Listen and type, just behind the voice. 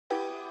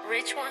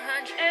Rich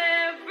 100.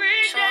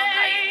 Every Show 'em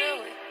how you day, do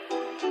it.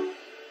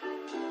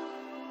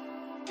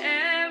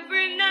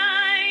 every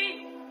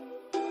night,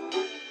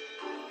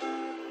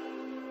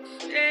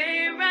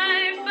 stay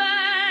right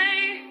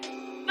by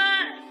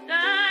my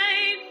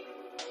side.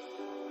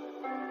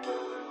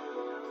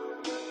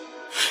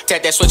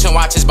 Tap that switch and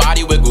watch his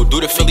body wiggle,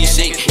 do the Philly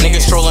shake.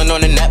 Niggas trolling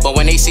on the net, but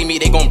when they see me,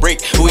 they gon' break.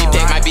 Who he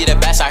pick might be the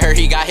best, I heard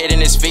he got hit in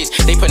his face.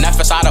 They put Neff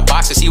out of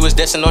boxes, he was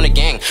dissing on the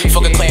gang.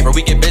 Fuck a clapper,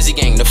 we get busy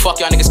gang. The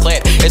fuck y'all niggas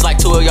clap, it's like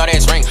two of y'all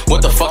that's ring.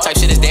 What the fuck type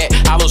shit is that?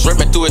 Hollows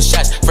ripping through his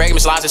chest,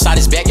 fragments lies inside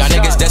his back. Y'all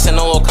niggas dissing on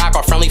old cock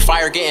or friendly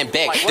fire getting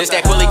back. This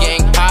that Quilly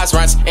gang, highs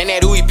runs, and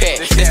that ooey pack.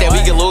 This that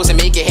we get lows and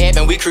make it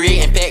happen, we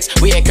creating packs.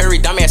 We had Curry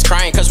dumbass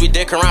crying cause we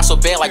dick around so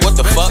bad, like what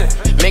the fuck?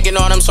 Making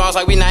all them songs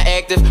like we not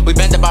active, we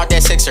bent about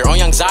that sixer. On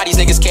young Zoddy's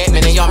niggas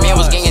catman, and y'all man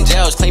was gangin'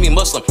 jails, claim he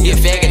Muslim, he a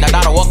faggot. I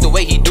gotta walk the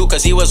way he do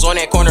cause he was on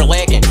that corner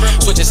lagging.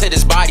 Switches hit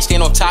his body,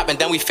 stand on top and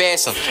then we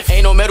fast him.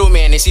 Ain't no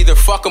middleman, it's either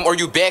fuck him or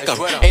you back him.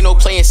 Ain't no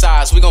playing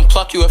sides, we gon'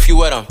 pluck you if you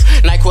with him.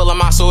 NyQuil in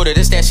my soda,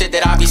 this that shit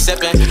that I be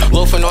sippin'.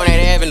 Loafing on that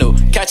avenue,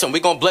 catch him, we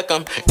gon' blick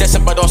him.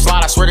 Dissin' but don't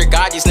slide, I swear to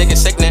God these niggas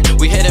sickening.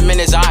 We hit him in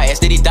his eye, as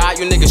did he die,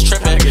 you niggas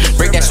trippin'.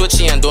 Break that switch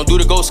in, don't do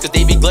the ghost cause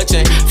they be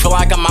glitchin'. Feel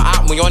like I'm a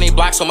op, we on they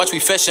block so much we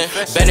fishin'.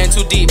 Been in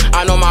too deep,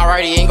 I know my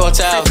right, he ain't gon'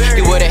 tell.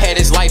 He would've had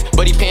his life,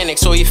 but he panicked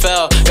so he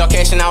fell. Y'all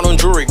cashing out on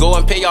jewelry, go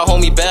and pay y'all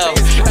homie Bell.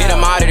 Get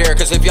him out of there,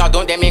 cause if y'all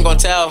don't, that man gon'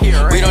 tell.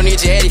 We don't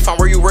need your Eddie, find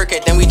where you work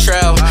at, then we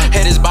trail.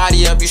 Hit his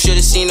body up, you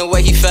should've seen the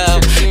way he fell.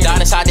 Died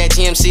inside that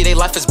GMC, they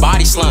left his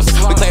body slumped.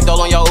 We clamped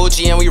all on y'all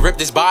OG and we ripped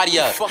his body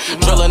up.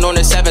 Drillin' on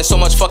the 7, so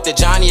much fuck the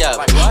Johnny up.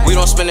 We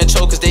don't spin and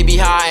choke cause they be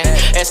high.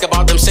 Ask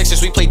about them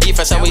Sixers, we play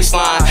defense and we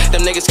slime.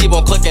 Them niggas keep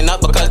on clicking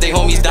up because they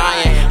homies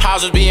dying.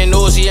 Houses being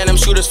nosy and them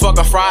shooters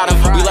fucking fried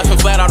him. We left him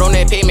flat out on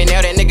that pavement,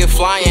 now that nigga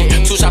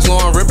flying. 2 shots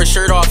going, rip his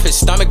shirt off, his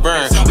stomach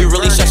burn. We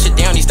really shut shit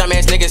down, these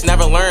dumbass niggas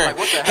never learn.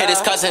 Hit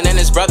his cousin and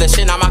his brother,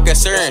 shit not my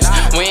concerns.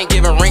 We ain't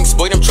giving rings,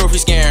 boy them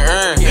trophies getting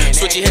earned.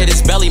 Switchy hit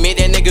his belly, made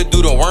that nigga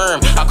do the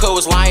worm. I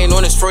was lying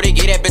on his throat, they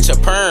gave that bitch a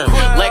perm.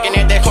 Legging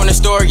at that corner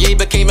store, yeah,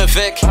 became a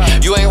Vic.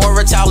 You ain't want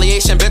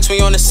retaliation, bitch, we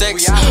on the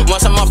 6.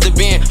 Once I'm off the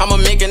bin, I'ma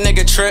make a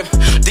nigga trip.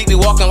 Deeply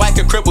walking like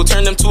a cripple,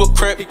 turn them to a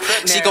crip.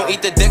 She gon'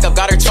 eat the dick up,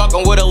 got her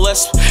talking with a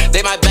lisp.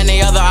 They might bend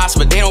they other eyes,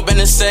 but they don't bend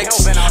the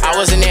 6. I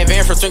was in that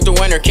van for spring to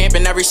winter,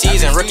 camping every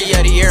season. Rookie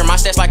of the year, my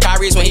stats like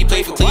Kyrie's when he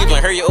played for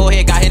Cleveland. Heard your old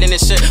head got hit in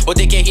this shit, but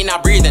they can't, he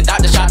not breathing.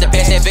 Doctor shot to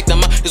pass that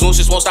victim up, his wounds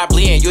just won't stop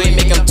bleeding. You ain't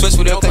make him twist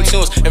with them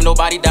contusions if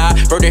nobody died.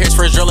 Murder his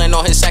first drilling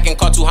on his second,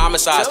 caught 2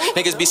 homicides.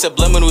 Niggas be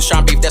subliminal,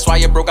 strong beef, that's why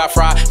your bro got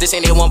fried. This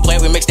ain't that one play,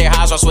 we mix their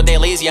highs with their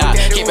lazy eyes.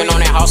 Keeping on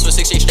that house for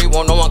 6 days straight,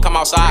 won't no one come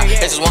outside.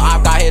 This is one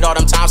I've got hit all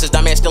them times, his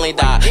dumb man still ain't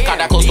died. Caught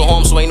that close to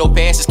home, so ain't no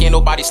passes, can't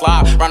nobody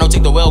slide. Rhino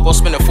take the wheel, go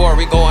spin the 4,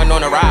 we going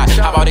on a ride.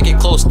 How about it get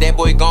close, that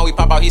boy gone, we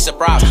pop out, he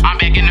surprised. I'm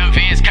back in them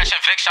vans, catching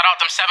Vic, shout out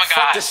them 7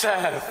 guys. Fuck the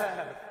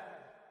 7.